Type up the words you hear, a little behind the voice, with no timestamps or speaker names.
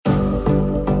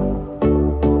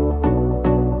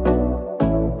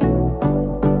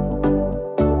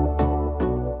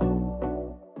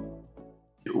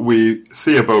we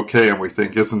see a bouquet and we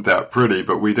think, isn't that pretty?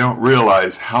 But we don't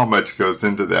realize how much goes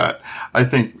into that. I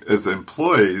think as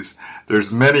employees,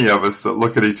 there's many of us that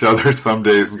look at each other some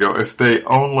days and go, if they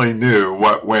only knew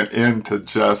what went into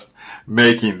just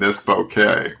making this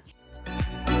bouquet.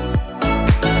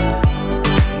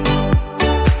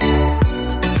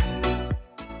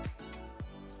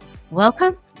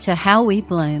 Welcome to How We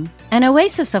Bloom, an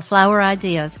oasis of flower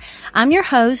ideas. I'm your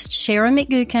host, Sharon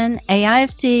McGuckin,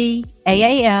 AIFD,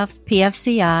 AAF,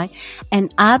 PFCI,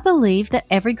 and I believe that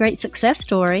every great success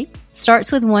story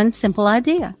starts with one simple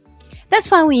idea. That's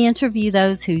why we interview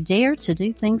those who dare to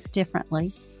do things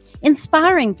differently,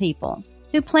 inspiring people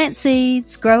who plant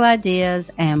seeds, grow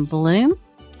ideas, and bloom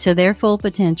to their full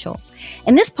potential.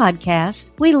 In this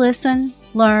podcast, we listen,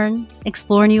 learn,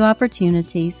 explore new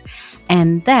opportunities,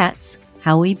 and that's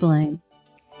how we bloom.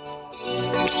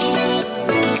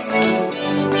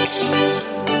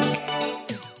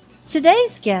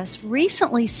 Today's guest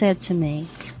recently said to me,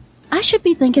 I should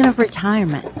be thinking of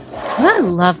retirement. I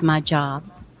love my job.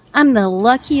 I'm the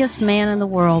luckiest man in the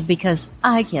world because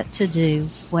I get to do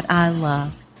what I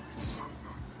love.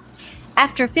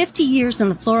 After 50 years in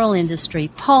the floral industry,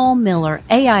 Paul Miller,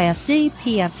 AIFD,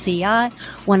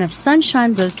 PFCI, one of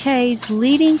Sunshine Bouquet's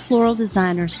leading floral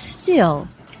designers, still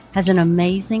has an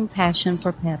amazing passion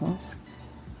for petals.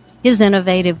 His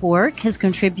innovative work has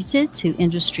contributed to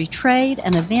industry trade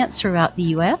and events throughout the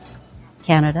U.S.,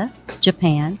 Canada,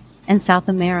 Japan, and South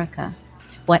America.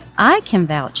 What I can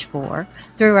vouch for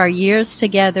through our years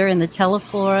together in the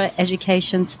Teleflora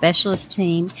Education Specialist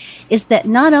team is that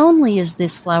not only is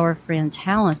this flower friend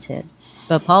talented,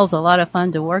 but Paul's a lot of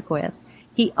fun to work with.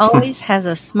 He always has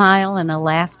a smile and a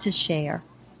laugh to share.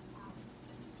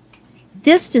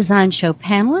 This design show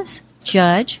panelist,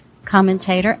 judge,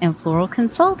 commentator, and floral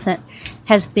consultant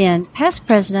has been past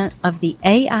president of the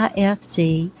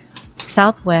AIFD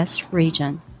Southwest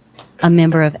region, a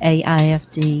member of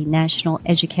AIFD National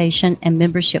Education and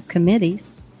Membership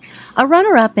Committees, a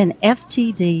runner-up in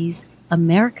FTD's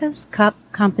America's Cup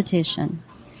competition,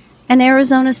 an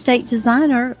Arizona State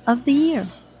Designer of the Year,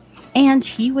 and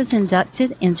he was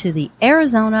inducted into the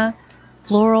Arizona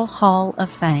Floral Hall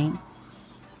of Fame.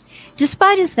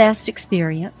 Despite his vast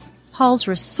experience, Paul's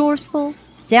resourceful,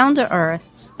 down-to-earth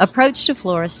approach to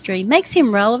floristry makes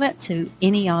him relevant to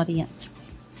any audience.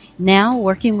 Now,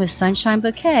 working with Sunshine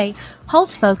Bouquet,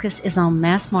 Paul's focus is on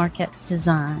mass-market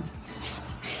design.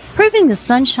 Proving the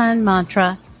Sunshine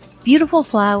mantra, beautiful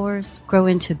flowers grow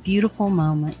into beautiful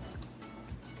moments.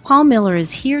 Paul Miller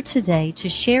is here today to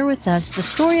share with us the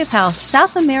story of how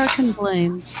South American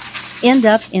blooms end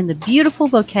up in the beautiful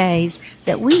bouquets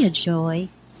that we enjoy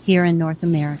here in North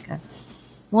America.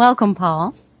 Welcome,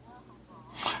 Paul.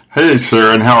 Hey,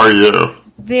 Sharon, how are you?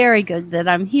 Very good that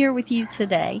I'm here with you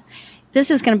today.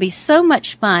 This is going to be so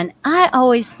much fun. I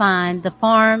always find the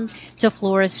farm to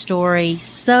florist story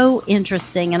so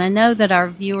interesting, and I know that our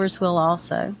viewers will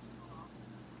also.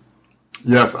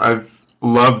 Yes, I've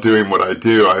loved doing what I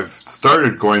do. I've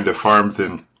started going to farms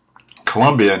in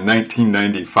Colombia in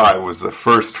 1995, was the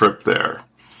first trip there.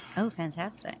 Oh,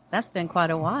 fantastic. That's been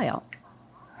quite a while.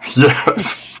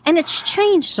 Yes. And it's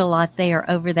changed a lot there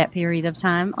over that period of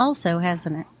time also,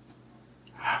 hasn't it?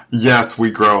 Yes,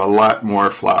 we grow a lot more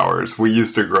flowers. We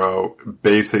used to grow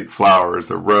basic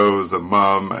flowers, a rose, a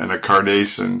mum, and a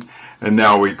carnation. And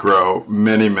now we grow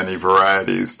many, many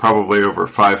varieties, probably over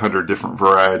 500 different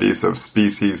varieties of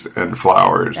species and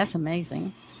flowers. That's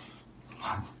amazing.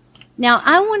 Now,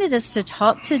 I wanted us to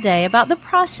talk today about the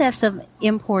process of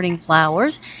importing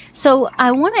flowers. So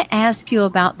I want to ask you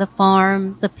about the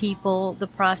farm, the people, the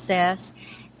process.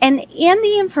 And in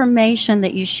the information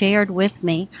that you shared with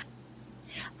me,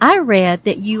 I read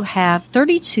that you have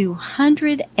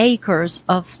 3,200 acres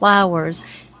of flowers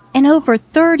and over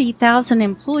 30,000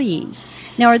 employees.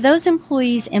 Now, are those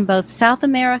employees in both South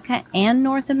America and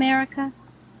North America?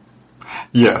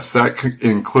 Yes, that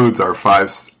includes our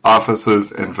 5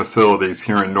 offices and facilities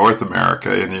here in North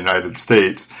America in the United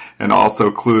States, and also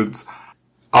includes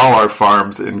all our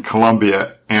farms in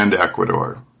Colombia and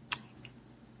Ecuador.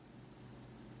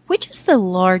 Which is the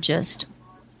largest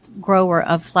grower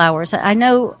of flowers? I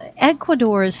know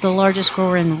Ecuador is the largest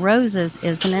grower in roses,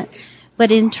 isn't it?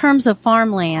 But in terms of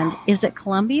farmland, is it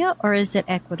Colombia or is it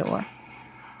Ecuador?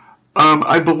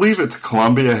 I believe it's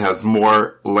Colombia has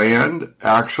more land,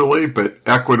 actually, but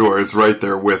Ecuador is right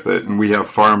there with it, and we have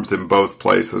farms in both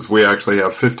places. We actually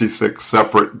have 56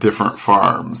 separate different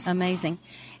farms. Amazing.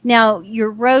 Now,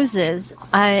 your roses,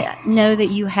 I know that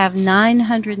you have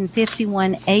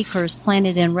 951 acres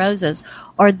planted in roses.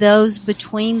 Are those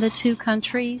between the two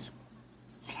countries?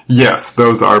 Yes,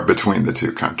 those are between the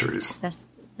two countries. That's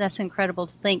that's incredible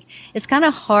to think. It's kind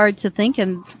of hard to think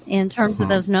in terms of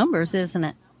those numbers, isn't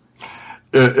it?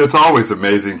 It's always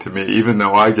amazing to me, even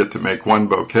though I get to make one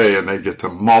bouquet and they get to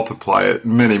multiply it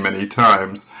many, many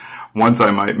times. Once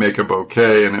I might make a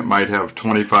bouquet and it might have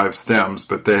 25 stems,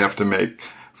 but they have to make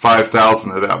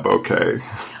 5,000 of that bouquet.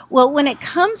 Well, when it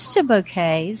comes to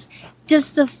bouquets,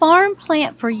 does the farm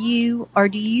plant for you, or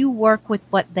do you work with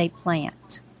what they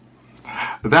plant?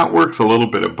 That works a little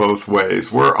bit of both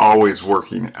ways. We're always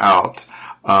working out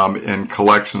in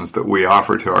collections that we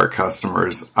offer to our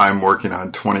customers. I'm working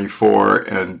on 24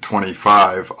 and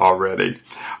 25 already.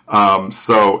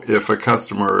 So if a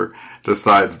customer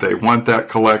decides they want that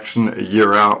collection a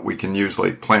year out, we can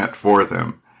usually plant for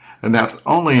them. And that's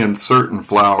only in certain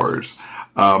flowers,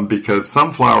 because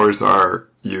some flowers are,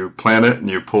 you plant it and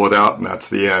you pull it out and that's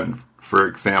the end. For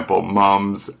example,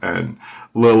 mums and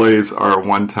lilies are a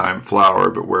one-time flower,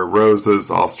 but where roses,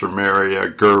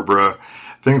 alstroemeria, gerbera,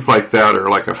 things like that are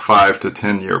like a 5 to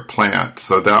 10 year plant.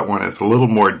 So that one is a little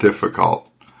more difficult.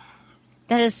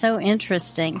 That is so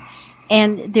interesting.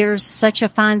 And there's such a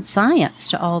fine science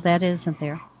to all that, isn't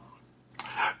there?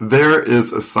 There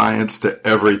is a science to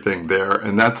everything there.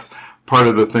 And that's part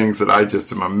of the things that I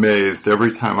just am amazed.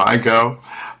 Every time I go,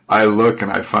 I look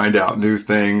and I find out new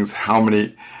things. How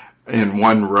many in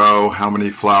one row, how many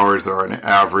flowers are an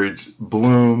average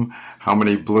bloom, how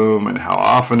many bloom and how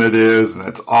often it is, and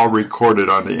it's all recorded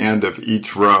on the end of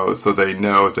each row so they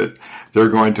know that they're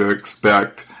going to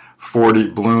expect 40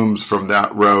 blooms from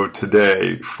that row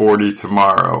today, 40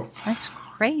 tomorrow. That's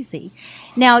crazy.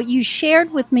 Now, you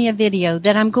shared with me a video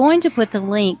that I'm going to put the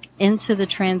link into the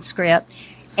transcript,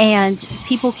 and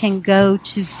people can go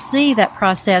to see that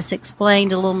process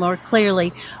explained a little more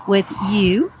clearly with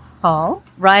you, Paul,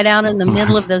 right out in the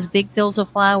middle of those big fields of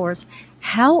flowers.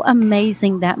 How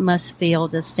amazing that must feel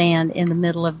to stand in the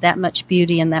middle of that much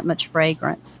beauty and that much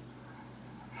fragrance.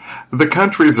 The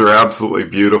countries are absolutely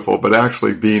beautiful, but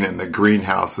actually being in the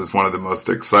greenhouse is one of the most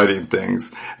exciting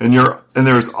things. And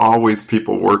there's always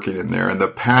people working in there, and the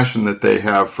passion that they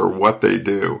have for what they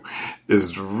do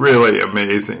is really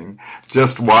amazing.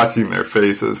 Just watching their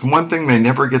faces. One thing they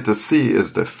never get to see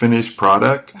is the finished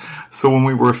product. So when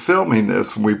we were filming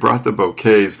this, when we brought the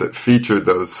bouquets that featured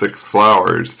those 6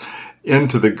 flowers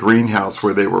into the greenhouse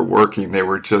where they were working, they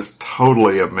were just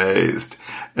totally amazed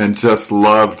and just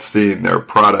loved seeing their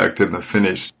product in the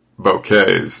finished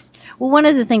bouquets. Well, one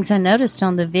of the things I noticed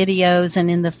on the videos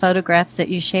and in the photographs that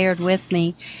you shared with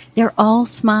me, they're all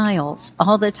smiles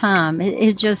all the time.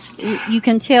 You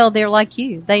can tell they're like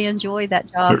you. They enjoy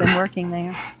that job and working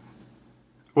there.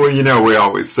 Well, we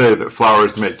always say that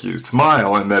flowers make you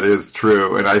smile, and that is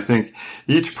true. And I think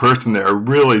each person there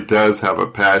really does have a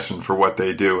passion for what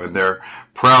they do, and they're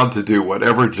proud to do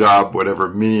whatever job, whatever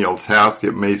menial task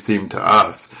it may seem to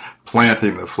us,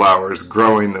 planting the flowers,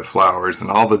 growing the flowers, and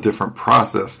all the different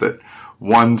process that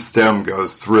one stem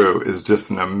goes through is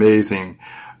just an amazing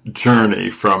journey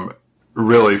from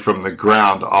the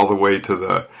ground all the way to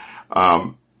the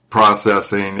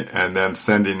processing and then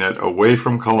sending it away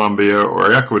from Colombia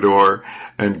or Ecuador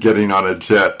and getting on a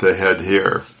jet to head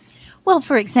here. Well,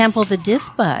 for example, the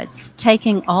disc buds,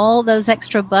 taking all those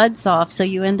extra buds off so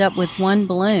you end up with one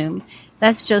bloom.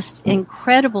 That's just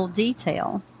incredible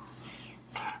detail.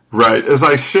 Right. As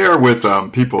I share with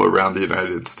people around the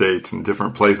United States and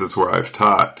different places where I've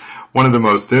taught, one of the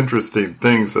most interesting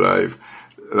things that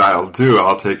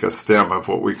I'll take a stem of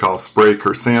what we call spray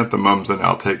chrysanthemums, and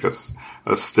I'll take a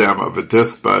stem of a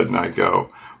disc bud, and I go,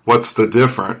 what's the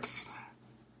difference?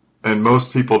 And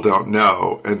most people don't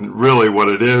know. And really what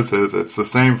it is it's the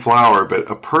same flower,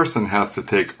 but a person has to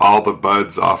take all the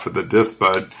buds off of the disc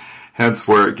bud, hence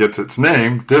where it gets its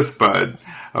name, disc bud.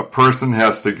 A person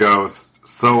has to go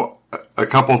a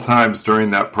couple times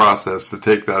during that process to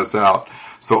take those out.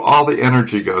 So all the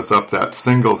energy goes up that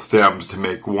single stem to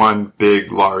make one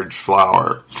big, large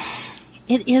flower.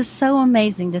 It is so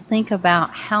amazing to think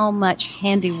about how much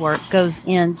handiwork goes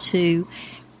into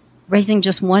raising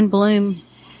just one bloom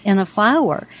in a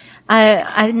flower.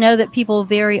 I know that people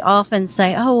very often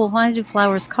say, oh, well, why do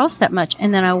flowers cost that much?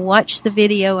 And then I watch the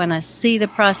video and I see the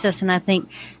process and I think,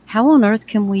 how on earth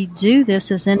can we do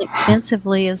this as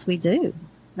inexpensively as we do?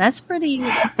 That's pretty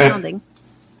astounding.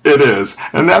 It is.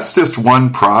 And that's just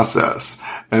one process.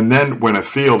 And then when a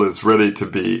field is ready to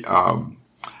be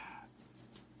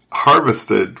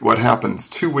harvested, what happens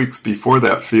 2 weeks before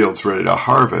that field's ready to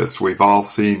harvest, we've all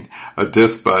seen a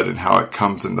disc bud and how it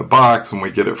comes in the box when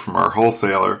we get it from our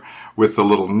wholesaler with the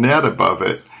little net above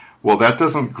it. Well, that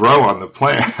doesn't grow on the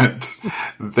plant.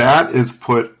 That is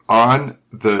put on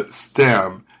the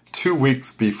stem 2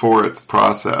 weeks before it's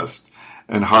processed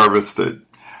and harvested.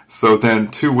 So then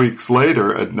 2 weeks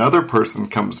later, another person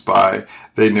comes by.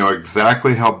 They know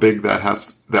exactly how big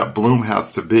that bloom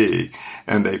has to be,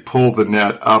 and they pull the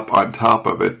net up on top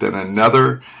of it. Then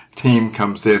another team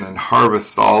comes in and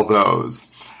harvests all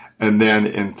those. And then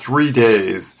in 3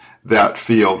 days, that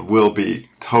field will be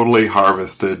totally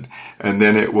harvested, and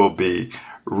then it will be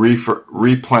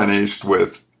replenished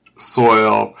with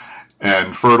soil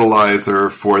and fertilizer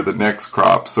for the next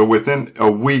crop. So within a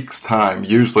week's time,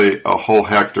 usually a whole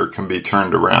hectare can be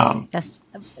turned around.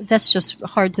 That's just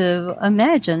hard to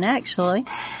imagine, actually.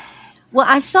 Well,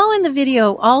 I saw in the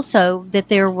video also that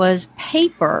there was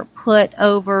paper put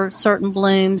over certain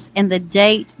blooms and the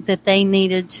date that they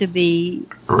needed to be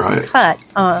cut.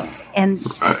 And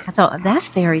I thought, that's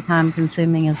very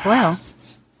time-consuming as well.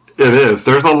 It is.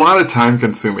 There's a lot of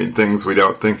time-consuming things we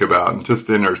don't think about. And just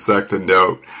to intersect a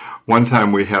note, one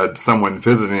time we had someone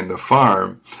visiting the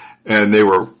farm, and they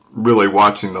were really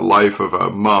watching the life of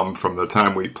a mum from the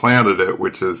time we planted it,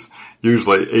 which is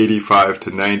usually 85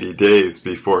 to 90 days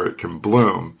before it can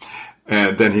bloom.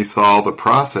 And then he saw all the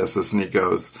processes, and he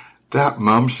goes, that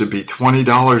mum should be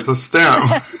 $20 a stem.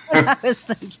 That's what I was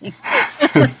thinking.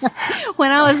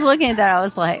 When I was looking at that, I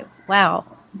was like, wow,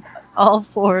 all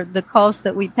for the cost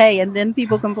that we pay. And then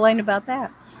people complain about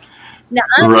that. Now,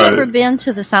 I've never been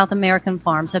to the South American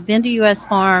farms. I've been to U.S.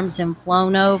 farms and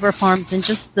flown over farms, and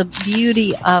just the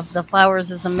beauty of the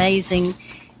flowers is amazing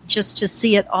just to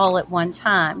see it all at one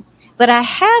time. But I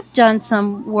have done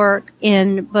some work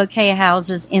in bouquet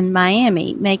houses in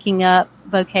Miami, making up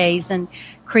bouquets and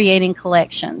creating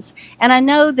collections. And I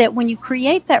know that when you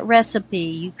create that recipe,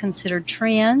 you consider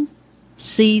trend,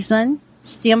 season,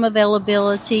 stem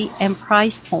availability, and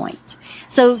price point.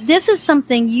 So this is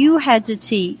something you had to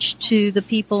teach to the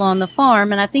people on the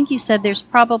farm, and I think you said there's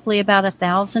probably about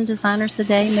 1,000 designers a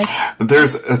day.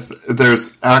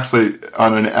 There's actually,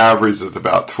 on an average, is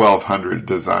about 1,200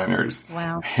 designers.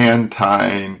 Wow. Hand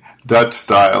tying,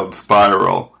 Dutch-styled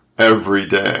spiral every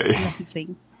day.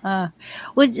 Amazing.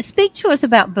 Well, speak to us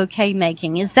about bouquet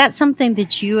making. Is that something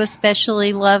that you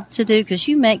especially love to do? Because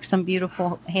you make some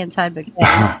beautiful hand-tied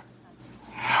bouquets.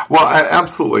 Well, I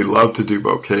absolutely love to do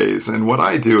bouquets, and what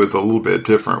I do is a little bit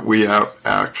different. We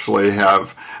actually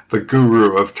have the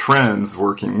guru of trends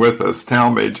working with us,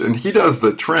 Talmage, and he does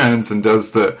the trends and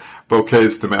does the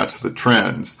bouquets to match the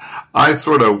trends. I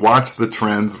sort of watch the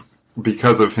trends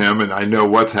because of him, and I know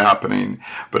what's happening,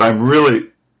 but I'm really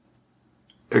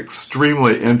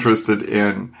extremely interested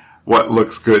in what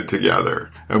looks good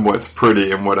together and what's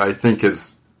pretty and what I think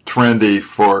is trendy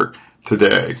for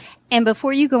today. And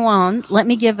before you go on, let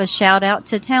me give a shout out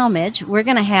to Talmage. We're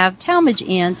going to have Talmage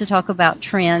in to talk about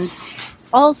trends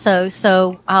also,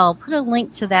 so I'll put a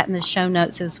link to that in the show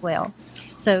notes as well.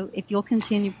 So if you'll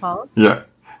continue, Paul. Yeah.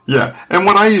 And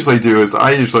what I usually do is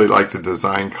I usually like to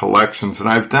design collections, and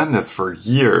I've done this for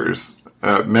years.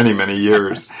 Many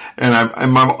years, and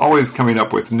I'm always coming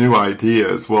up with new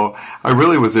ideas. Well, I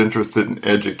really was interested in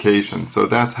education, so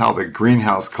that's how the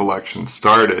greenhouse collection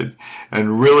started,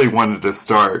 and really wanted to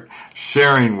start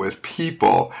sharing with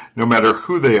people, no matter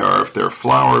who they are, if they're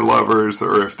flower lovers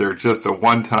or if they're just a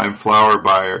one-time flower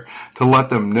buyer, to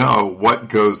let them know what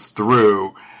goes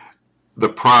through the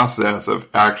process of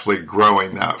actually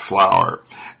growing that flower.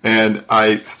 And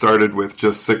I started with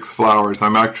just 6 flowers.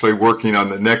 I'm actually working on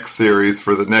the next series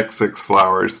for the next 6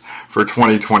 flowers for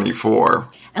 2024.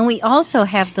 And we also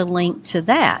have the link to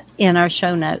that in our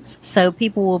show notes, so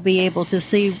people will be able to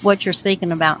see what you're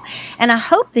speaking about. And I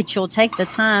hope that you'll take the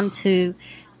time to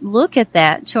look at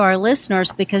that to our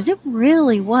listeners, because it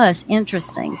really was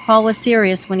interesting. Paul was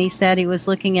serious when he said he was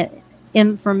looking at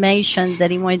information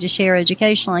that he wanted to share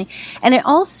educationally. And it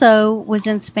also was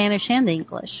in Spanish and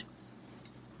English.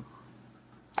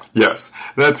 Yes,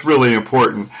 that's really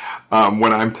important.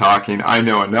 When I'm talking, I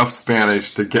know enough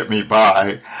Spanish to get me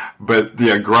by, but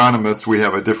the agronomist, we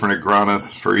have a different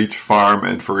agronomist for each farm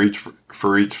and for each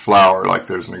flower. Like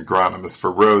there's an agronomist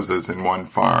for roses in one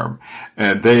farm,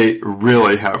 and they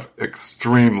really have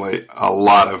a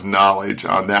lot of knowledge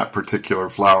on that particular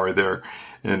flower they're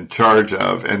in charge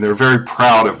of, and they're very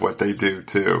proud of what they do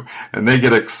too. And they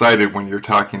get excited when you're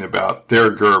talking about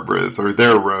their Gerbras or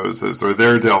their roses or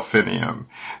their delphinium.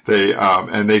 They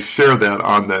share that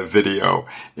on the video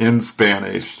in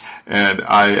Spanish, and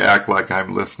I act like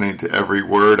I'm listening to every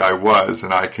word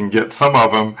and I can get some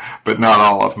of them, but not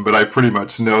all of them. But I pretty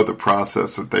much know the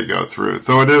process that they go through.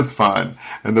 So it is fun,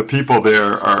 and the people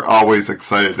there are always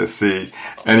excited to see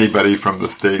anybody from the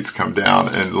States come down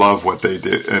and love what they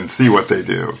do and see what they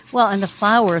do. Well, and the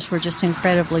flowers were just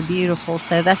incredibly beautiful,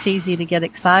 so that's easy to get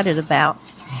excited about.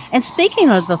 And speaking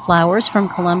of the flowers from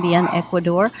Colombia and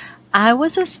Ecuador, I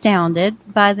was astounded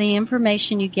by the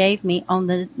information you gave me on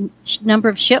the number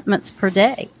of shipments per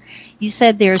day. You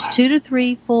said there's 2 to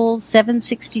 3 full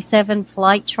 767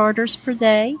 flight charters per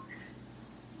day,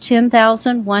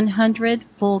 10,100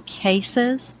 full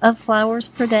cases of flowers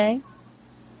per day,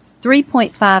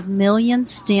 3.5 million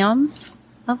stems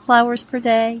of flowers per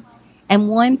day, and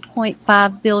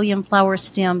 1.5 billion flower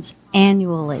stems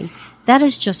annually. That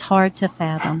is just hard to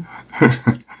fathom.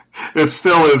 It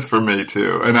still is for me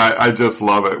too, and I just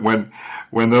love it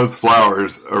when those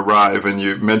flowers arrive. And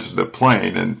you mentioned the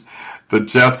plane, and the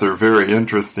jets are very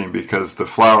interesting because the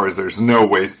flowers, there's no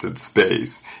wasted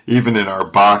space. Even in our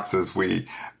boxes, we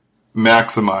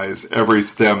maximize every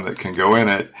stem that can go in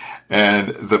it, and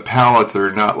the pallets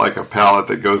are not like a pallet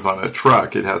that goes on a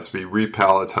truck. It has to be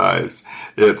repalletized.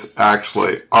 It's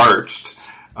actually arched.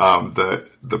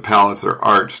 The pallets are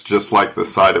arched just like the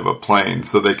side of a plane,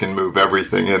 so they can move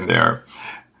everything in there.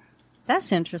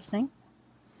 That's interesting.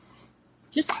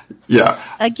 Just Yeah.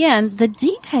 again, the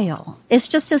detail. It's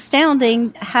just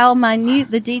astounding how minute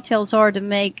the details are to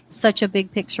make such a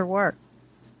big picture work.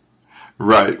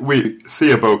 Right. We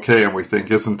see a bouquet and we think,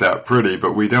 isn't that pretty?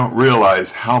 But we don't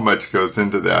realize how much goes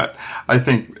into that. I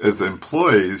think as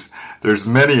employees, there's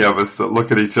many of us that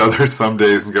look at each other some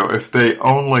days and go, if they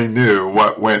only knew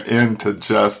what went into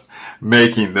just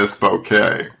making this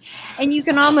bouquet. And you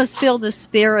can almost feel the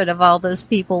spirit of all those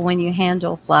people when you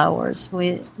handle flowers.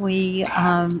 We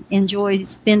enjoy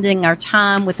spending our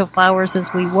time with the flowers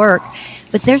as we work,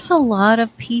 but there's a lot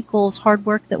of people's hard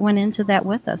work that went into that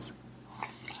with us.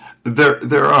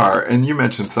 There are, and you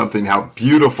mentioned something, how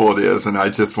beautiful it is, and I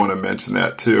just want to mention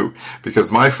that too,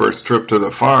 because my first trip to the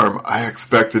farm, I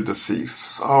expected to see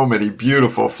so many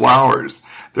beautiful flowers.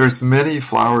 There's many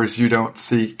flowers you don't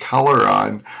see color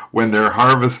on when they're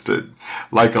harvested,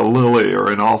 like a lily or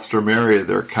an alstroemeria.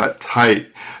 They're cut tight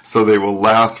so they will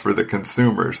last for the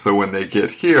consumer. So when they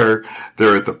get here,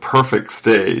 they're at the perfect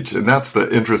stage, and that's the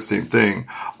interesting thing.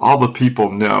 All the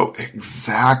people know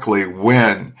exactly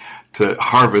when to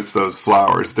harvest those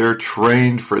flowers. They're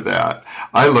trained for that.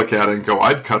 I look at it and go,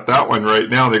 I'd cut that one right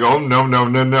now. They go, oh,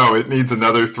 no, it needs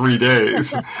another 3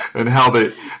 days. And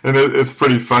it's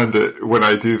pretty fun when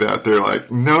I do that. They're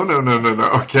like, no,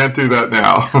 I can't do that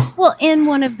now. Well, in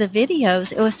one of the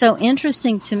videos, it was so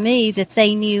interesting to me that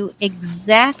they knew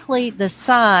exactly the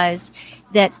size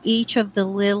that each of the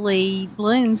lily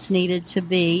blooms needed to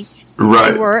be.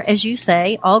 Right. They were, as you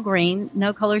say, all green,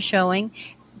 no color showing.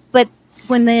 But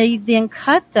when they then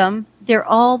cut them, they're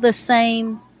all the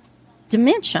same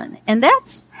dimension. And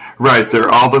that's right. They're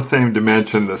all the same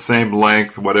dimension, the same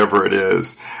length, whatever it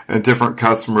is. And different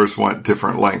customers want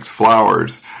different length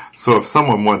flowers. So if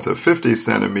someone wants a 50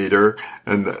 centimeter,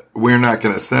 and we're not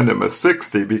going to send them a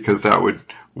 60 because that would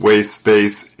waste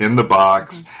space in the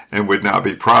box and would not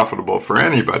be profitable for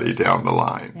anybody down the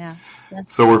line. Yeah.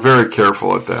 So we're very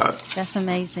careful at that. That's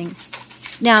amazing.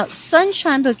 Now,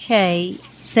 Sunshine Bouquet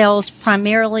sells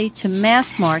primarily to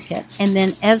mass market, and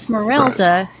then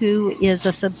Esmeralda, who is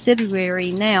a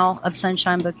subsidiary now of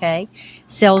Sunshine Bouquet,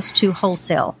 sells to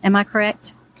wholesale. Am I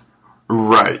correct?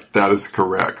 Right, that is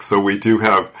correct. So we do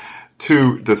have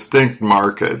two distinct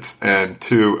markets and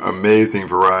two amazing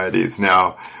varieties.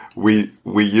 Now, we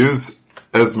use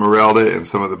Esmeralda in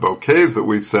some of the bouquets that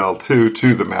we sell to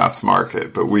the mass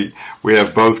market, but we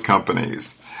have both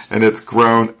companies, and it's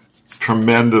grown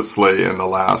tremendously in the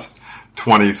last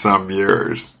 20-some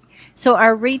years. So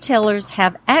our retailers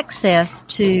have access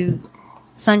to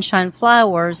Sunshine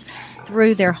Flowers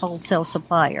through their wholesale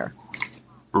supplier.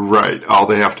 Right. All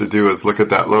they have to do is look at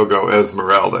that logo,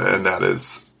 Esmeralda, and that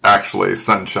is actually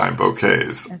Sunshine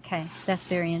Bouquets. Okay, that's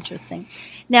very interesting.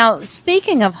 Now,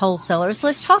 speaking of wholesalers,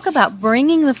 let's talk about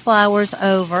bringing the flowers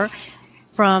over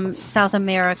from South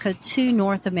America to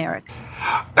North America.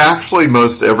 Actually,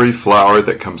 most every flower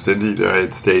that comes into the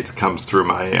United States comes through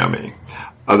Miami.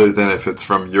 Other than if it's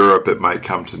from Europe, it might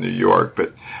come to New York.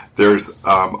 But there's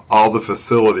all the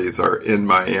facilities are in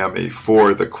Miami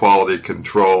for the quality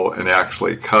control and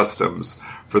actually customs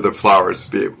for the flowers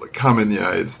to be able to come in the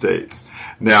United States.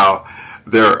 Now,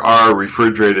 there are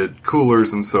refrigerated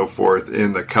coolers and so forth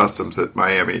in the customs at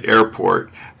Miami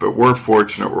Airport, but we're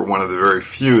fortunate we're one of the very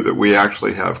few that we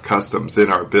actually have customs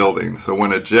in our building. So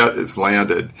when a jet is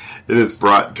landed, it is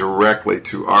brought directly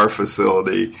to our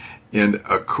facility in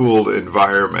a cooled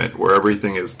environment where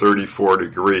everything is 34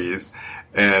 degrees,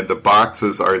 and the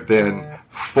boxes are then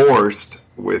forced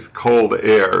with cold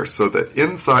air so that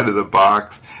inside of the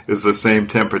box is the same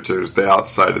temperature as the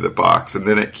outside of the box, and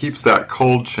then it keeps that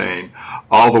cold chain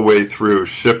all the way through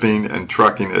shipping and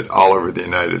trucking it all over the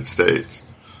United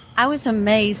States. I was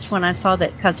amazed when I saw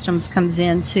that Customs comes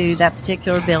into that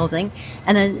particular building.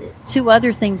 And two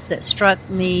other things that struck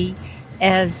me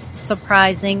as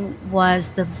surprising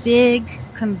was the big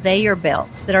conveyor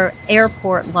belts that are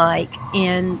airport-like,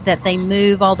 in that they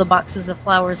move all the boxes of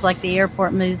flowers like the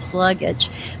airport moves luggage.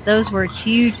 Those were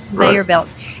huge conveyor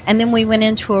belts. And then we went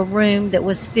into a room that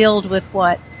was filled with,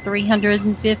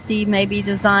 350 maybe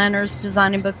designers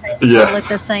designing bouquets all at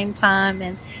the same time.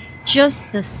 And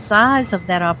just the size of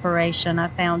that operation I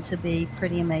found to be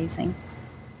pretty amazing.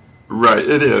 Right,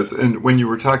 it is. And when you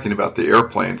were talking about the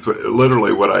airplanes,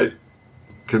 literally what I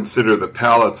consider the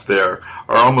pallets there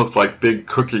are almost like big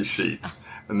cookie sheets,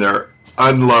 and they're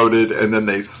unloaded and then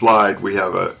they slide. We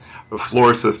have a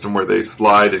floor system where they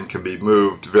slide and can be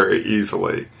moved very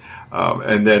easily.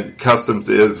 And then Customs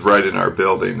is right in our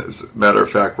building. As a matter of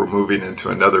fact, we're moving into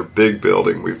another big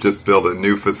building. We've just built a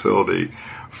new facility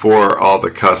for all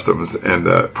the Customs and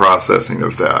the processing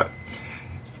of that.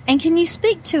 And can you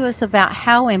speak to us about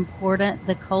how important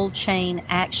the cold chain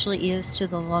actually is to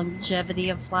the longevity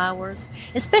of flowers,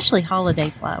 especially holiday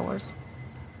flowers?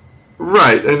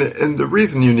 Right, and the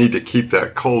reason you need to keep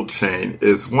that cold chain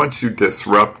is once you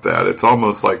disrupt that, it's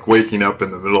almost like waking up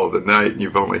in the middle of the night and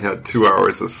you've only had 2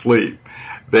 hours of sleep.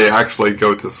 They actually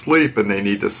go to sleep and they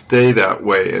need to stay that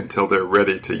way until they're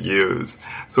ready to use.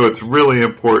 So it's really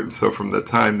important. So from the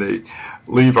time they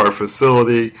leave our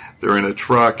facility, they're in a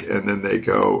truck, and then they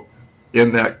go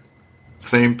in that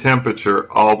same temperature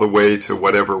all the way to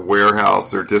whatever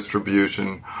warehouse or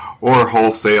distribution or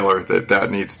wholesaler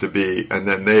that needs to be. And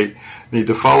then they need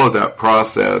to follow that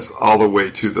process all the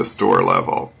way to the store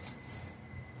level.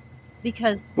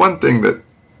 Because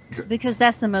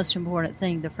that's the most important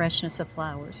thing, the freshness of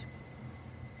flowers.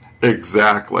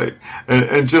 Exactly.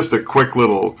 And just a quick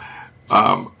little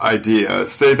idea.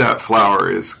 Say that flower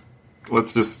is,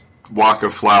 let's just walk a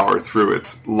flower through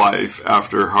its life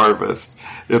after harvest.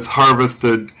 It's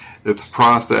harvested, it's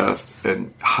processed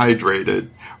and hydrated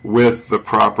with the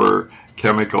proper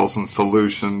chemicals and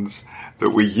solutions that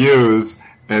we use,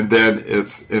 and then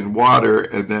it's in water,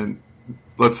 and then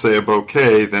let's say a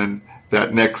bouquet, then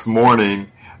that next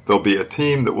morning there'll be a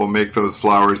team that will make those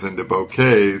flowers into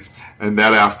bouquets, and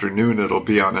that afternoon it'll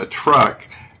be on a truck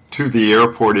to the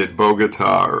airport in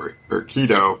Bogota or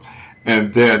Quito,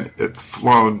 and then it's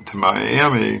flown to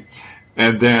Miami,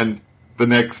 and then the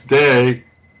next day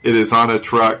it is on a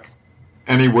truck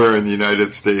anywhere in the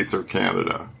United States or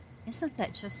Canada. Isn't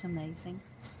that just amazing?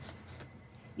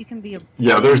 You can be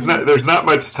there's not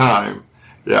much time.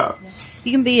 Yeah.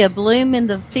 You can be a bloom in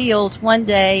the field one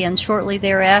day and shortly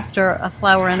thereafter a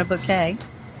flower in a bouquet.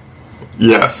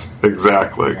 Yes,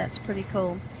 exactly. That's pretty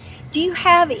cool. Do you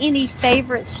have any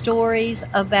favorite stories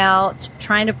about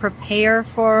trying to prepare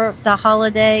for the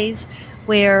holidays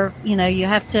where, you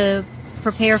have to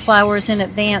prepare flowers in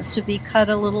advance to be cut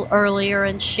a little earlier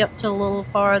and shipped a little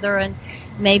farther, and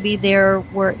maybe there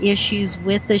were issues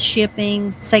with the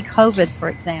shipping, say COVID, for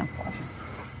example?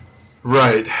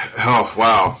 Right. Oh,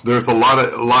 wow. There's a lot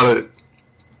of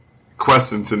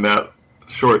questions in that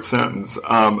short sentence.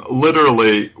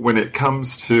 Literally, when it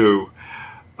comes to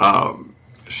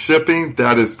shipping,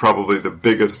 that is probably the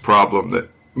biggest problem that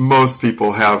most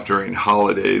people have during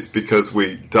holidays, because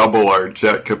we double our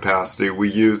jet capacity.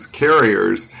 We use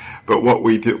carriers, but what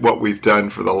we've done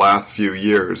for the last few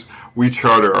years, we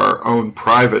charter our own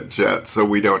private jet so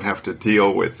we don't have to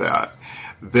deal with that.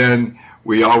 Then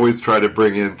we always try to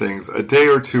bring in things a day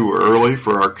or two early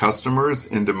for our customers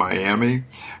into Miami,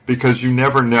 because you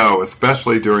never know,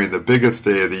 especially during the biggest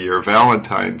day of the year,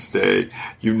 Valentine's Day,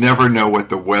 you never know what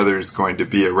the weather's going to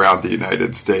be around the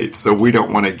United States. So we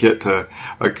don't want to get to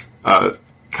a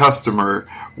customer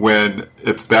when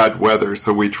it's bad weather,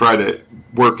 so we try to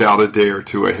work out a day or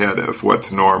two ahead of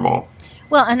what's normal.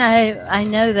 Well, and I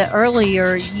know that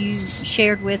earlier you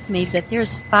shared with me that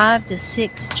there's 5 to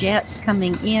 6 jets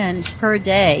coming in per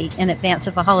day in advance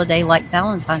of a holiday like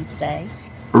Valentine's Day.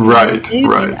 Right.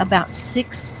 About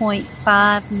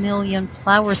 6.5 million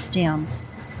flower stems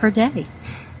per day.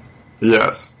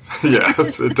 Yes,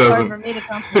 it doesn't. Hard for me to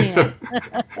comprehend.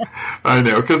 I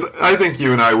know, because I think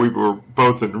you and I, we were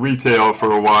both in retail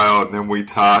for a while, and then we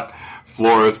taught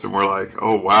florist, and we're like,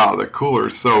 oh wow, the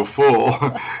cooler's so full.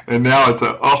 And now it's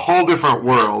a whole different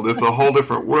world. It's a whole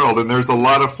different world, and there's a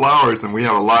lot of flowers, and we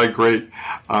have a lot of great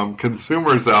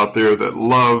consumers out there that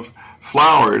love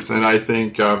flowers. And I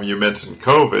think you mentioned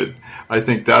COVID. I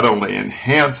think that only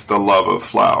enhanced the love of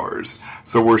flowers.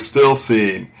 So we're still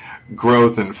seeing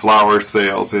growth in flower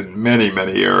sales in many,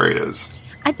 many areas.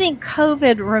 I think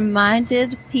COVID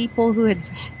reminded people who had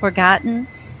forgotten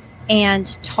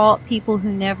and taught people who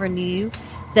never knew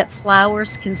that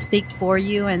flowers can speak for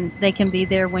you and they can be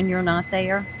there when you're not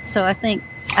there. So I think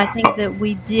that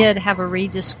we did have a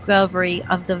rediscovery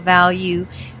of the value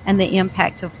and the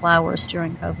impact of flowers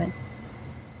during COVID.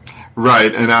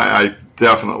 Right, and I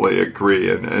definitely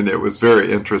agree. And it was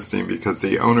very interesting because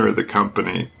the owner of the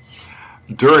company,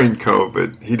 during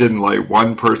COVID, he didn't lay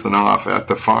one person off at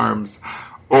the farms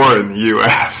or in the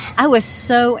U.S. I was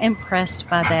so impressed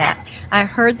by that. I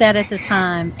heard that at the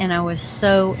time, and I was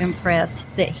so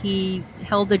impressed that he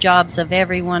held the jobs of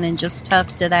everyone and just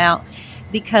toughed it out,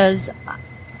 because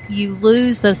you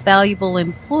lose those valuable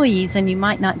employees and you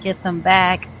might not get them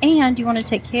back, and you want to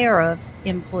take care of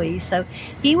employees. So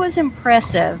he was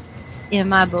impressive in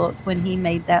my book when he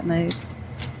made that move.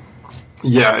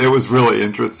 Yeah, it was really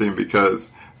interesting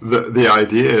because the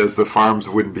idea is the farms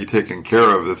wouldn't be taken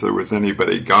care of if there was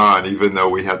anybody gone, even though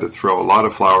we had to throw a lot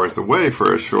of flowers away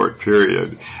for a short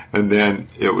period. And then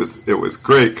it was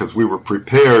great because we were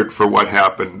prepared for what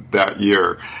happened that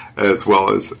year, as well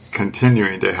as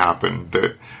continuing to happen,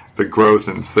 the growth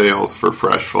in sales for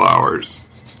fresh flowers.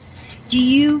 Do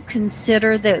you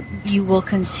consider that you will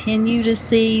continue to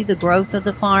see the growth of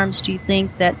the farms? Do you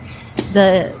think that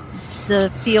the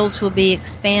fields will be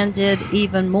expanded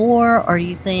even more, or do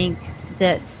you think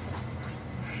that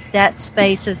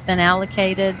space has been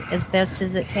allocated as best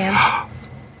as it can?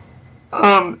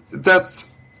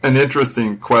 That's an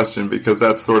interesting question because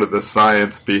that's sort of the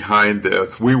science behind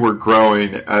this. We were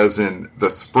growing, as in the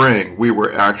spring, we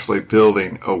were actually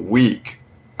building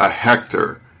a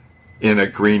hectare in a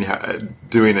greenhouse,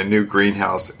 doing a new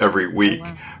greenhouse every week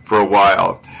for a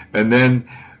while. And then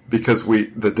because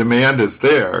the demand is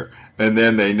there, and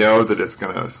then they know that it's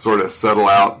going to sort of settle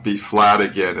out, be flat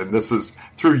again. And this is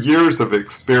through years of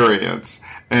experience.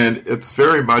 And it's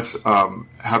very much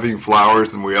having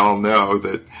flowers, and we all know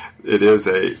that it is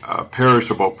a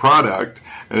perishable product,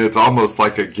 and it's almost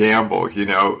like a gamble.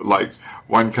 Like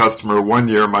one customer one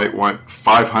year might want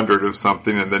 500 of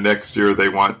something, and the next year they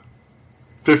want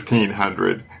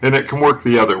 1,500, and it can work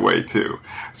the other way too.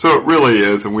 So it really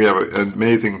is, and we have an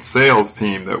amazing sales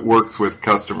team that works with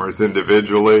customers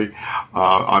individually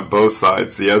on both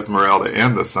sides, the Esmeralda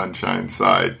and the Sunshine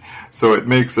side. So it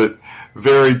makes it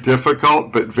very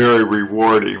difficult, but very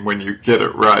rewarding when you get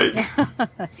it right.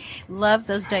 Love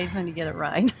those days when you get it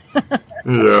right.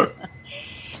 Yeah.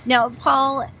 Now,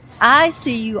 Paul, I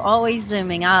see you always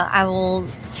Zooming. I will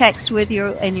text with you,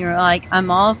 and you're like, I'm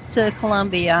off to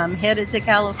Colombia, I'm headed to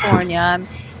California, I'm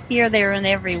here, there, and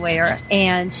everywhere,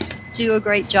 and do a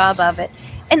great job of it.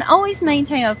 And always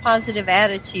maintain a positive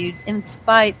attitude in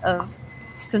spite of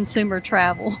consumer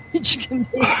travel, which can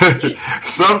be...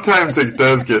 Sometimes it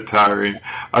does get tiring.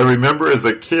 I remember as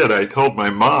a kid, I told my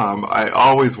mom I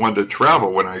always wanted to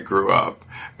travel when I grew up.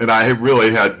 And I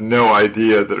really had no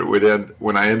idea that it would end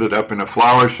when I ended up in a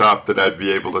flower shop that I'd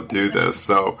be able to do this.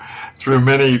 So through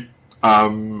many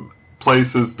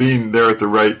places, being there at the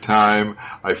right time,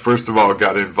 I first of all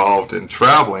got involved in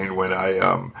traveling when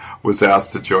I was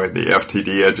asked to join the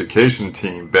FTD education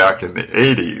team back in the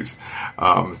 80s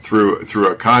through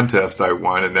a contest I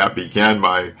won, and that began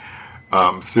my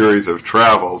series of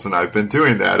travels, and I've been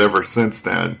doing that ever since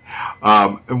then.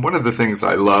 And one of the things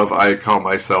I love, I call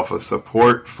myself a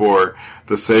support for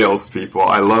the salespeople.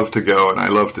 I love to go and I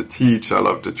love to teach. I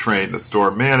love to train the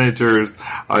store managers.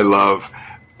 I love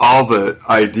all the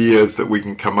ideas that we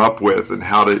can come up with and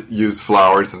how to use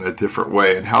flowers in a different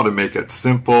way and how to make it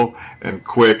simple and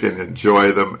quick and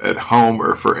enjoy them at home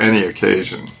or for any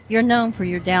occasion. You're known for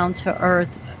your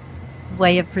down-to-earth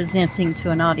way of presenting to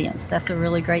an audience. That's a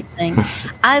really great thing.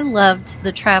 I loved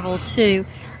the travel too.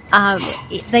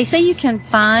 They say you can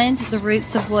find the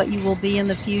roots of what you will be in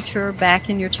the future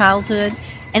back in your childhood,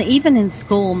 and even in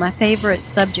school. My favorite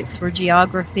subjects were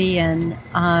geography and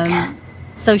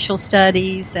social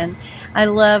studies, and I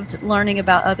loved learning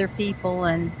about other people,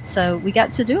 and so we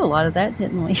got to do a lot of that,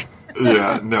 didn't we?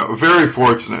 Yeah, no, very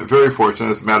fortunate, very fortunate.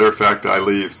 As a matter of fact, I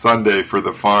leave Sunday for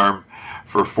the farm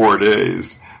for 4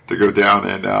 days to go down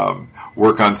and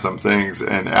work on some things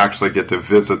and actually get to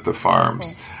visit the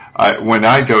farms. Cool. When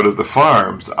I go to the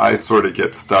farms, I sort of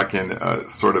get stuck in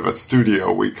sort of a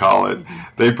studio, we call it.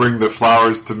 Mm-hmm. They bring the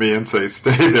flowers to me and say,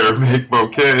 stay there, make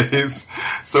bouquets.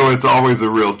 So it's always a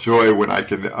real joy when I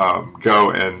can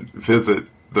go and visit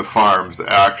the farms,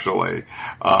 actually.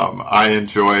 I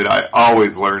enjoy it. I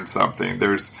always learn something.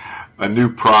 There's a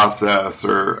new process,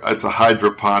 or it's a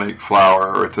hydroponic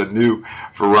flower, or it's a new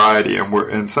variety,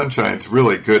 and Sunshine's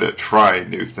really good at trying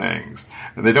new things.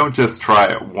 And they don't just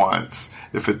try it once.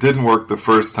 if it didn't work the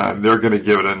first time, they're going to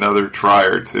give it another try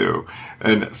or two.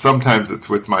 And sometimes it's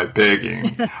with my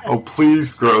begging. Oh,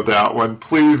 please grow that one.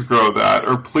 Please grow that.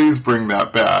 Or please bring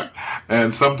that back.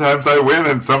 And sometimes I win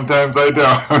and sometimes I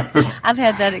don't. I've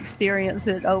had that experience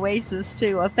at Oasis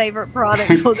too. A favorite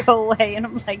product will go away and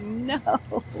I'm like, no,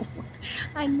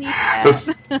 I need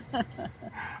that.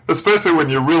 Especially when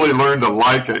you really learn to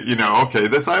like it, okay,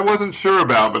 this I wasn't sure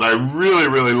about, but I really,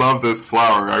 really love this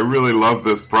flower. I really love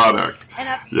this product. And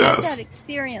I've had that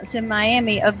experience in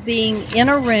Miami of being in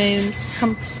a room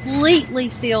completely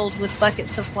filled with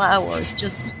buckets of flowers,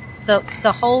 just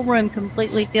the whole room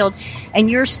completely filled, and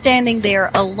you're standing there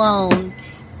alone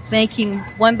making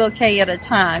one bouquet at a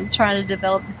time, trying to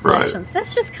develop the collections. Right.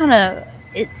 That's just kind of,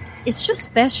 it's just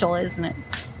special, isn't it?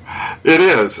 It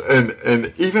is,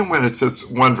 and even when it's just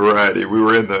one variety, we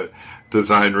were in the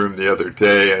design room the other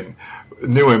day, and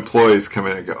new employees come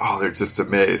in and go, oh, they're just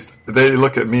amazed. They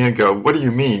look at me and go, what do you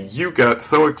mean? You got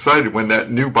so excited when that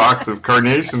new box of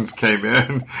carnations came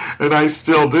in, and I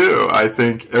still do. I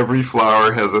think every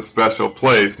flower has a special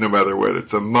place, no matter whether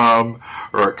it's a mum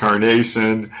or a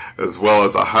carnation, as well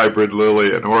as a hybrid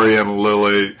lily, an oriental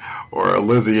lily, or a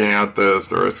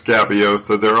lisianthus, or a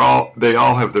scabiosa. They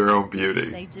all have their own beauty.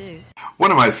 They do.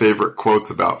 One of my favorite quotes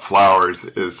about flowers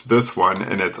is this one,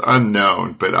 and it's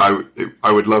unknown, but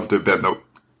I would love to have been the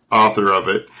author of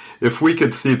it. If we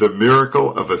could see the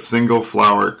miracle of a single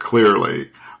flower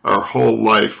clearly, our whole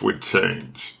life would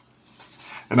change.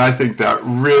 And I think that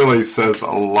really says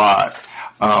a lot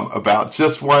about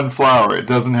just one flower. It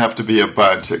doesn't have to be a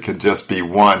bunch. It can just be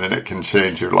one, and it can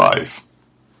change your life.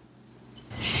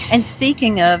 And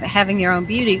speaking of having your own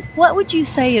beauty, what would you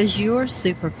say is your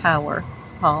superpower,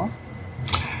 Paul?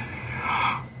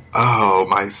 Oh,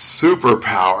 my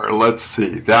superpower. Let's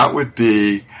see. That would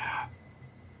be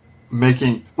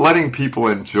letting people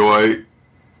enjoy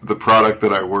the product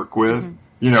that I work with. Mm-hmm.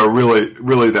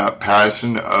 Really that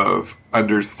passion of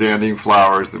understanding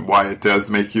flowers and why it does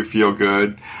make you feel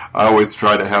good. I always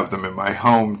try to have them in my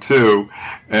home too,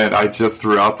 and I just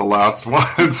threw out the last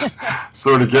ones,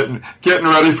 sort of getting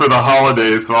ready for the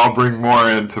holidays, so I'll bring more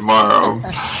in tomorrow.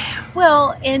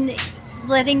 Well, in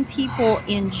letting people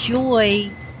enjoy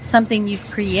something you've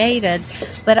created,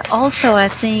 but also I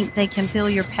think they can feel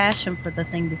your passion for the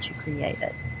thing that you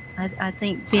created. I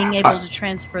think being able to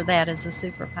transfer that is a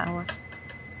superpower.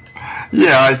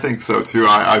 Yeah, I think so too.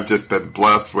 I've just been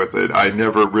blessed with it. I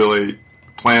never really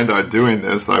planned on doing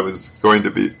this. I was going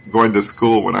to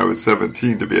school when I was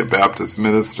 17 to be a Baptist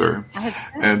minister,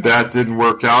 and that didn't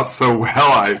work out so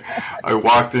well. I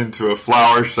walked into a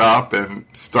flower shop and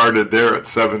started there at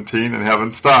 17 and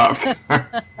haven't stopped.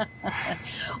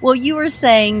 Well, you were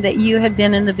saying that you had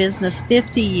been in the business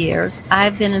 50 years.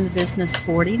 I've been in the business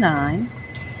 49.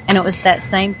 And it was that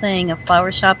same thing, a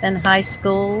flower shop in high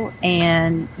school,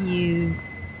 and you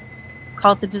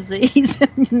caught the disease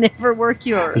and you never work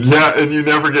yours. Yeah, and you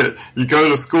go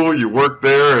to school, you work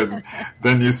there, and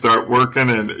then you start working,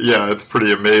 and yeah, it's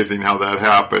pretty amazing how that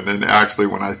happened. And actually,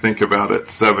 when I think about it,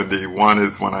 71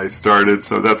 is when I started,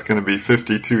 so that's going to be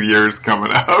 52 years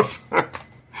coming up.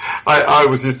 I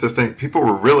was used to think people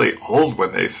were really old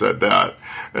when they said that,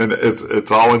 and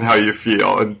it's all in how you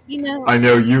feel. And I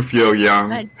know you feel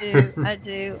young. I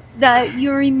do. Now,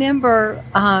 you remember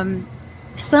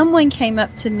someone came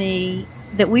up to me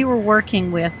that we were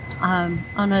working with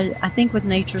I think with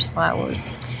Nature's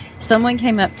Flowers. Someone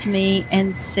came up to me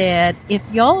and said, "If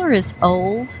y'all are as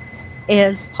old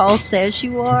as Paul says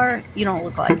you are, you don't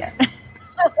look like it."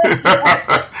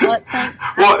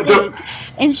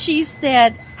 And she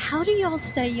said, "How do y'all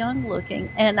stay young looking?"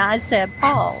 And I said,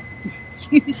 "Paul,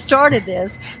 you started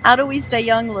this. How do we stay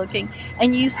young looking?"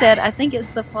 And you said, "I think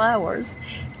it's the flowers."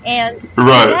 And from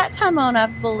that time on,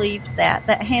 I've believed that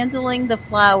handling the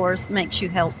flowers makes you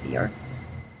healthier.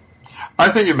 I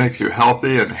think it makes you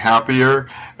healthy and happier,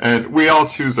 and we all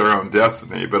choose our own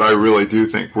destiny, but I really do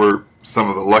think we're some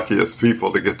of the luckiest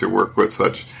people to get to work with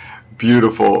such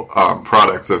beautiful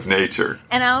products of nature.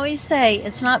 And I always say,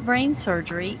 it's not brain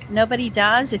surgery. Nobody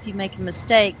dies if you make a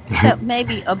mistake, except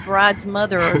maybe a bride's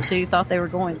mother or two thought they were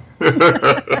going.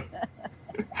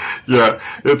 Yeah,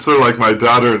 it's sort of like my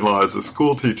daughter-in-law is a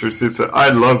school teacher. She said, "I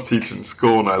love teaching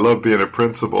school and I love being a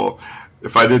principal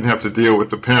if I didn't have to deal with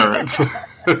the parents."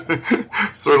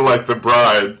 Sort of like the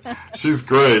bride. She's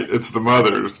great. It's the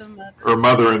mothers or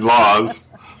mother-in-laws.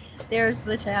 There's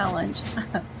the challenge.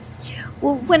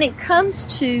 Well, when it comes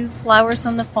to flowers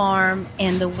on the farm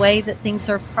and the way that things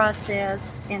are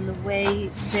processed and the way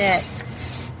that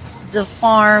the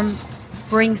farm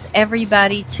brings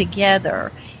everybody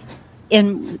together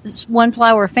in one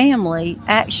flower family,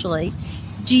 actually,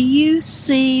 do you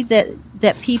see that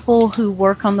that people who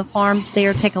work on the farms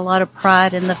there take a lot of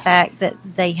pride in the fact that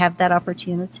they have that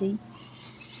opportunity?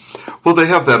 Well, they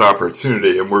have that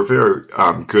opportunity, and we're very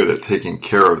good at taking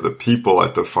care of the people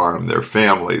at the farm, their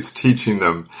families, teaching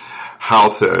them how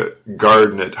to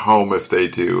garden at home if they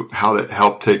do, how to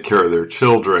help take care of their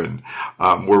children.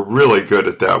 We're really good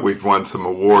at that. We've won some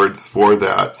awards for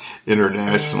that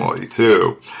internationally,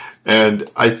 too. And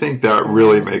I think that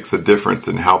really makes a difference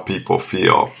in how people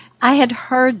feel. I had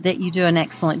heard that you do an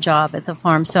excellent job at the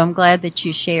farm, so I'm glad that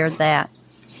you shared that.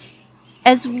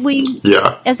 As we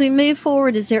move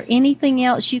forward, is there anything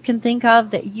else you can think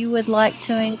of that you would like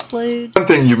to include? One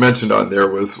thing you mentioned on there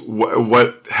was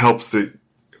what helps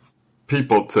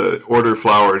people to order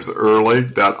flowers early.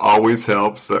 That always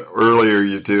helps. The earlier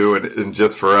you do, and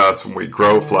just for us, when we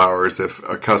grow flowers, if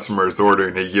a customer is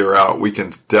ordering a year out, we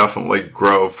can definitely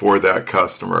grow for that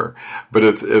customer. But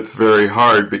it's very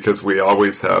hard because we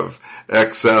always have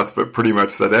excess, but pretty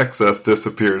much that excess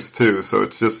disappears too. So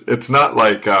it's not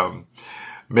like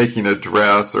making a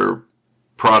dress or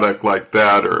product like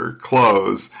that or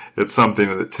clothes. It's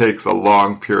something that takes a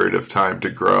long period of time to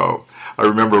grow. I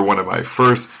remember one of my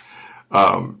first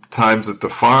times at the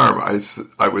farm,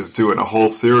 I was doing a whole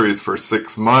series for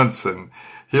 6 months, and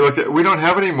he looked at, we don't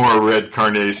have any more red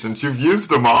carnations. You've used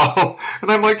them all.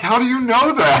 And I'm like, how do you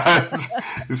know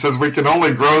that? He says, we can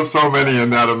only grow so many in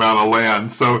that amount of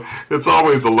land. So it's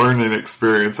always a learning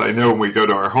experience. I know when we go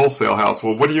to our wholesale house,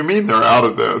 well, what do you mean they're out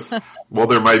of this? Well,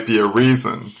 there might be a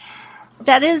reason.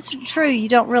 That is true. You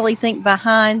don't really think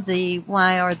behind the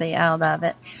why are they out of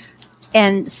it.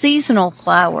 And seasonal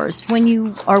flowers, when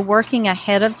you are working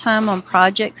ahead of time on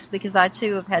projects, because I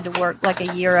too have had to work like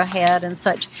a year ahead and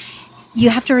such, you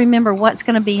have to remember what's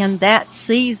going to be in that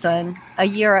season a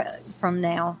year from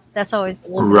now. That's always a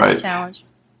little bit of a challenge.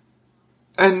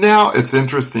 And now it's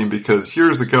interesting because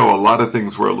years ago, a lot of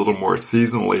things were a little more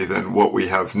seasonally than what we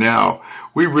have now.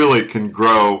 We really can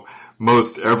grow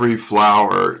most every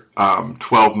flower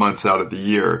 12 months out of the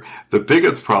year. The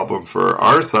biggest problem for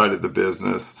our side of the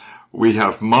business, we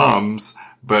have mums,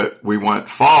 but we want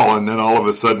fall, and then all of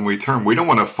a sudden we don't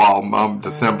want a fall mum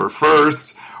December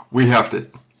 1st. We have to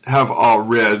have all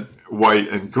red, white,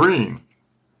 and green.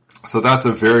 So that's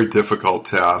a very difficult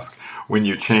task when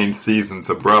you change seasons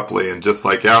abruptly. And just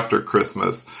like after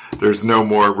Christmas, there's no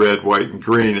more red, white, and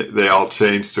green. They all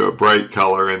change to a bright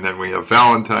color, and then we have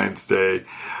Valentine's Day.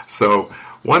 So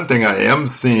one thing I am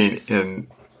seeing in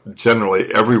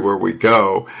generally everywhere we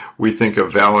go, we think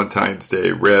of Valentine's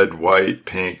Day, red, white,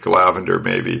 pink, lavender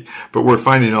maybe. But we're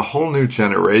finding a whole new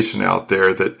generation out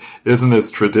there that isn't as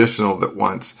traditional, that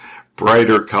wants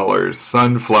brighter colors,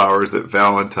 sunflowers at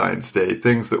Valentine's Day,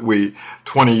 things that we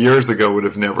 20 years ago would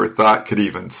have never thought could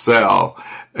even sell.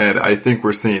 And I think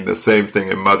we're seeing the same thing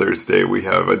in Mother's Day. We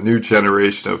have a new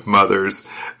generation of mothers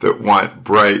that want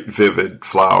bright, vivid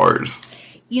flowers.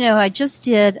 You know, I just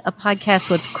did a podcast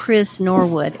with Chris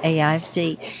Norwood,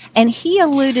 AIFD, and he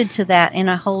alluded to that in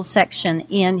a whole section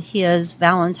in his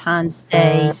Valentine's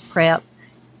Day prep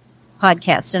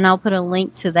podcast, and I'll put a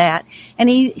link to that. And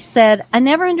he said, I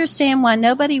never understand why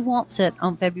nobody wants it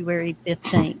on February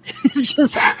 15th. It's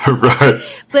just right.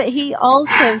 But he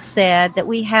also said that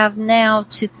we have now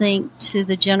to think to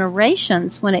the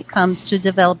generations when it comes to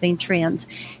developing trends,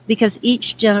 because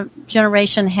each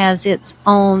generation has its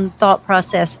own thought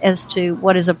process as to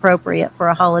what is appropriate for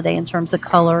a holiday in terms of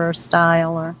color or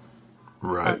style or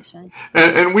function.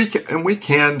 And we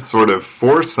can sort of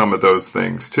force some of those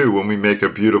things too. When we make a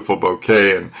beautiful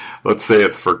bouquet, and let's say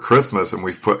it's for Christmas, and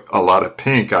we've put a lot of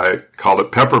pink, I call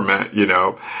it peppermint,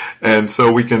 and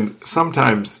so we can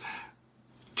sometimes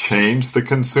change the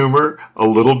consumer a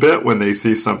little bit when they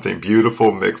see something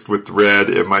beautiful mixed with red.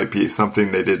 It might be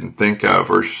something they didn't think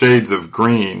of, or shades of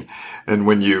green. And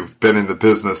when you've been in the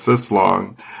business this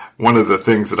long, one of the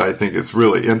things that I think is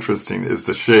really interesting is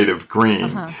the shade of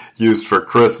green used for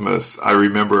Christmas. I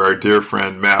remember our dear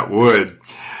friend Matt Wood,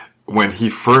 when he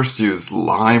first used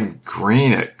lime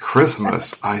green at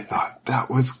Christmas, I thought that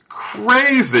was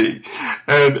crazy.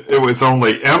 And it was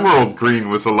only emerald green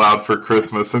was allowed for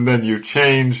Christmas, and then you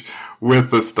change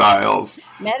with the styles.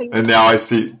 And now I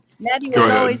see... Maddie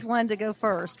was always one to go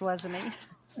first, wasn't he?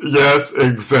 Yes,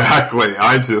 exactly.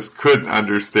 I just couldn't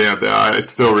understand that. I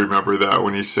still remember that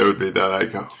when he showed me that. I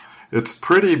go, it's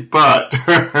pretty, but...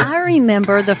 I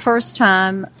remember the first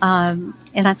time, and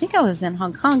I think I was in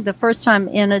Hong Kong, the first time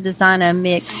in a design I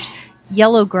mixed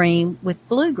yellow green with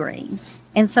blue green.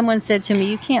 And someone said to me,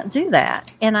 you can't do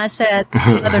that. And I said,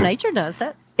 Mother Nature does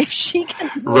it. If she can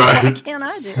do it, Right. why can't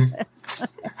I do it?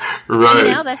 Right.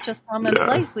 Now that's just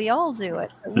commonplace. We all do it.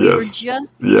 We Yes. were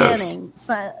just Yes. beginning.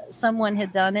 Someone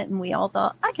had done it, and we all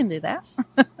thought, I can do that.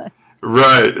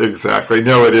 Right, exactly.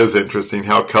 No, it is interesting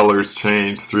how colors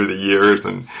change through the years,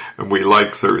 and we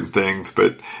like certain things,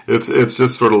 but it's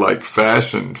just sort of like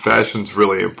fashion. Fashion's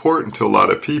really important to a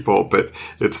lot of people, but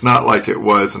it's not like it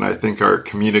was, and I think our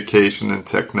communication and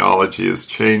technology has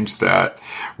changed that,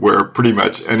 where pretty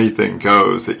much anything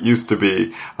goes. It used to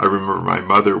be, I remember my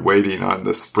mother waiting on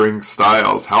the spring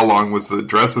styles. How long was the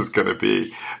dresses going to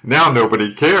be? Now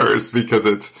nobody cares because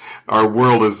our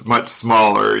world is much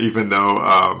smaller, even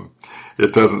though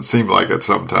it doesn't seem like it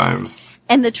sometimes.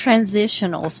 And the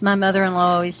transitionals. My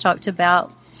mother-in-law always talked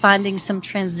about finding some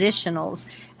transitionals,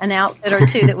 an outfit or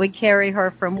two that would carry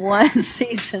her from one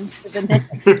season to the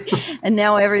next. And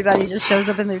now everybody just shows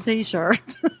up in their T-shirt.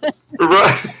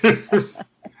 Right.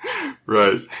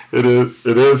 Right.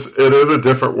 It is a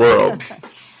different world.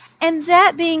 And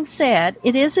that being said,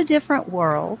 it is a different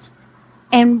world,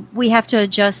 and we have to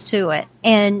adjust to it.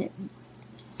 And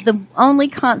the only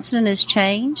constant is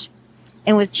change.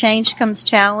 And with change comes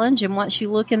challenge. And once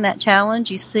you look in that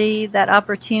challenge, you see that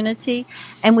opportunity.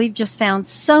 And we've just found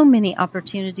so many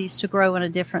opportunities to grow in a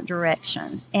different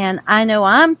direction. And I know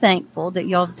I'm thankful that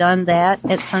y'all have done that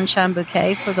at Sunshine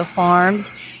Bouquet for the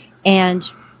farms, and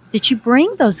that you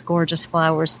bring those gorgeous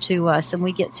flowers to us, and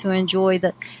we get to enjoy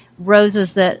the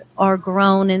roses that are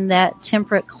grown in that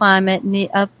temperate climate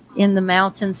up in the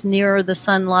mountains nearer the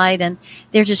sunlight. And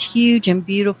they're just huge and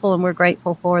beautiful, and we're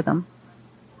grateful for them.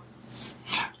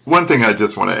 One thing I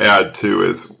just want to add, too,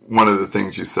 is one of the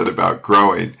things you said about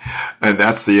growing, and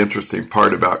that's the interesting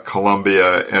part about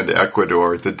Colombia and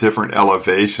Ecuador, the different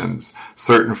elevations.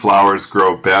 Certain flowers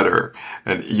grow better,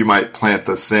 and you might plant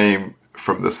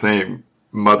from the same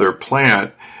mother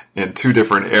plant in two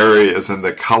different areas, and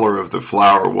the color of the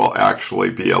flower will actually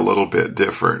be a little bit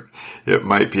different. It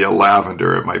might be a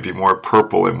lavender, it might be more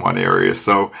purple in one area.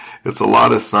 So it's a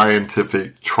lot of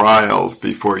scientific trials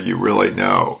before you really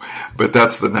know. But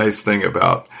that's the nice thing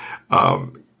about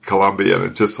Colombia,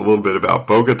 and just a little bit about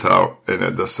Bogota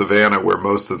and the savannah where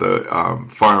most of the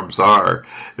farms are.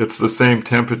 It's the same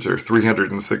temperature,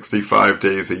 365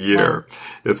 days a year.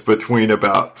 It's between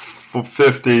about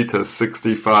 50 to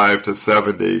 65 to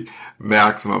 70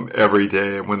 maximum every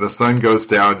day. And when the sun goes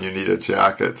down, you need a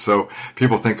jacket. So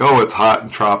people think, oh, it's hot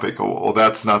and tropical. Well,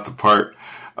 that's not the part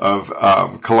of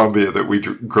Colombia that we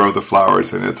grow the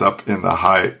flowers in. It's up in the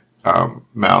high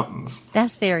mountains.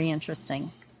 That's very interesting.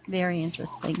 Very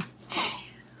interesting.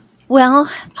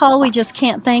 Well, Paul, we just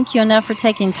can't thank you enough for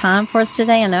taking time for us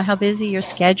today. I know how busy your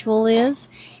schedule is.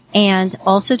 And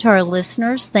also to our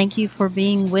listeners, thank you for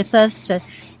being with us to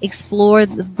explore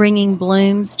bringing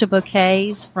blooms to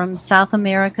bouquets from South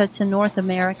America to North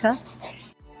America.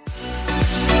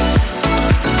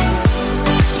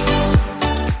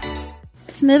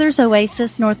 Smithers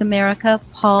Oasis North America,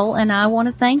 Paul and I want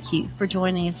to thank you for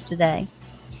joining us today.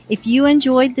 If you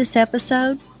enjoyed this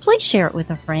episode, please share it with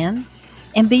a friend.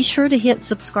 And be sure to hit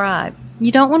subscribe.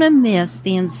 You don't want to miss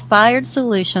the inspired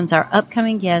solutions our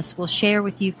upcoming guests will share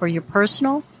with you for your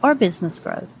personal or business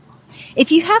growth.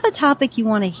 If you have a topic you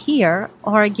want to hear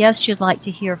or a guest you'd like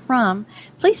to hear from,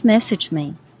 please message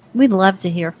me. We'd love to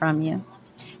hear from you.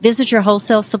 Visit your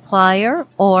wholesale supplier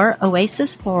or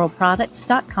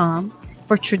oasisfloralproducts.com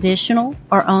for traditional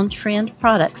or on-trend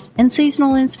products and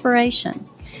seasonal inspiration.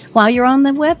 While you're on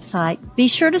the website, be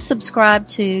sure to subscribe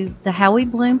to the How We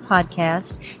Bloom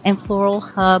podcast and Floral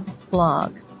Hub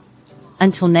blog.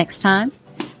 Until next time,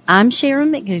 I'm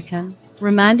Sharon McGuckin,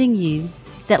 reminding you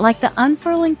that like the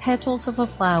unfurling petals of a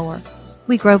flower,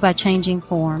 we grow by changing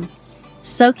form,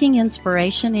 soaking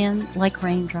inspiration in like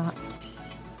raindrops,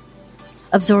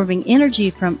 absorbing energy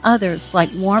from others like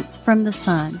warmth from the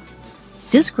sun.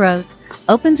 This growth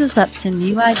opens us up to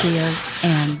new ideas,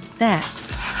 and that's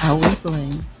how we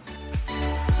bloom.